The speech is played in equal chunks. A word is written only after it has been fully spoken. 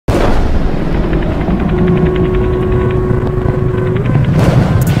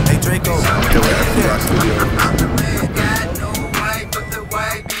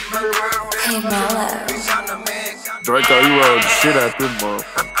Draco, you rolled the shit out this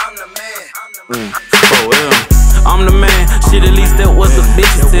motherfucker. I'm the man, shit at least that what the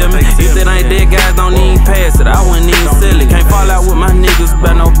bitches tell me. If that ain't dead guys, don't even pass it, I wouldn't even sell it. Can't fall out with my niggas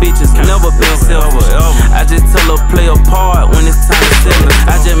about no bitches, never been selfish. I just tell her play a part when it's time to sell it.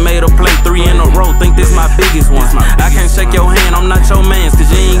 I just made her play 3 in a row, think this my biggest one. I can't shake your hand, I'm not your mans, cause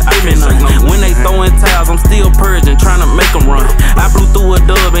you ain't giving none. When they throwing towels, I'm still purging, trying to make them run. I blew through a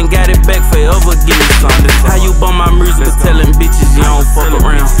dub and got it back forever, give me some. How you bump my music for telling bitches you don't fuck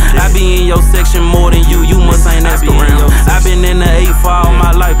around? I be in your section more than you must ain't ask around. I been in the 8 for all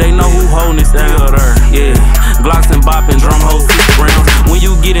my life, they know who holding it down. Yeah, Glocks and bopping, drum hoes 6 rounds. When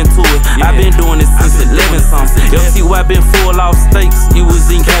you get into it, I been doing this since 11 something. FTY been full off steaks, you was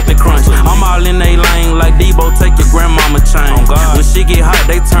in Captain Crunch. I'm all in they lane like Debo, take your grandmama chain. When she get hot,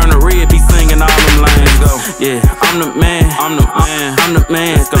 they turn to red, be singing all them lanes. Yeah, I'm the man, I'm the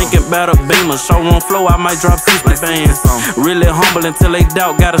man. Thinking about a beamer, showroom flow, I might drop 60 bands. Really humble until they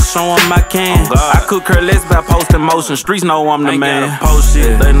doubt, gotta show them I can. I cook her less by posting motion, streets know I'm the man. Post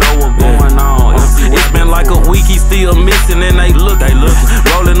shit, they know what's going on. It's been like a week, he still missing and they look.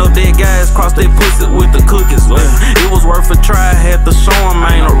 Rolling up dead guys, cross they pussy with the cookies. It was worth a try, had to show him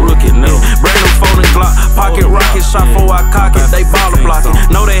I ain't a rookie. Brand new folding Glock, pocket rocket, shot for I cock it, they baller blocking.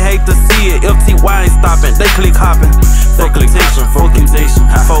 Know they hate to see it, FTY ain't stopping, they click hopping. Fuck protection,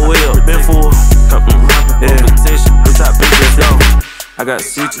 4L, been full. Yeah, protection, the top bitches, yo. I got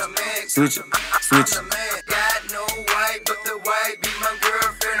switches. Got no wife, but the wife be my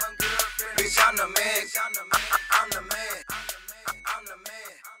girlfriend. Bitch, I'm the man. I'm the man. I'm the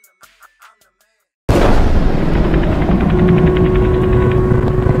man.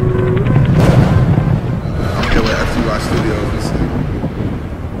 I'm here with FTY Studios.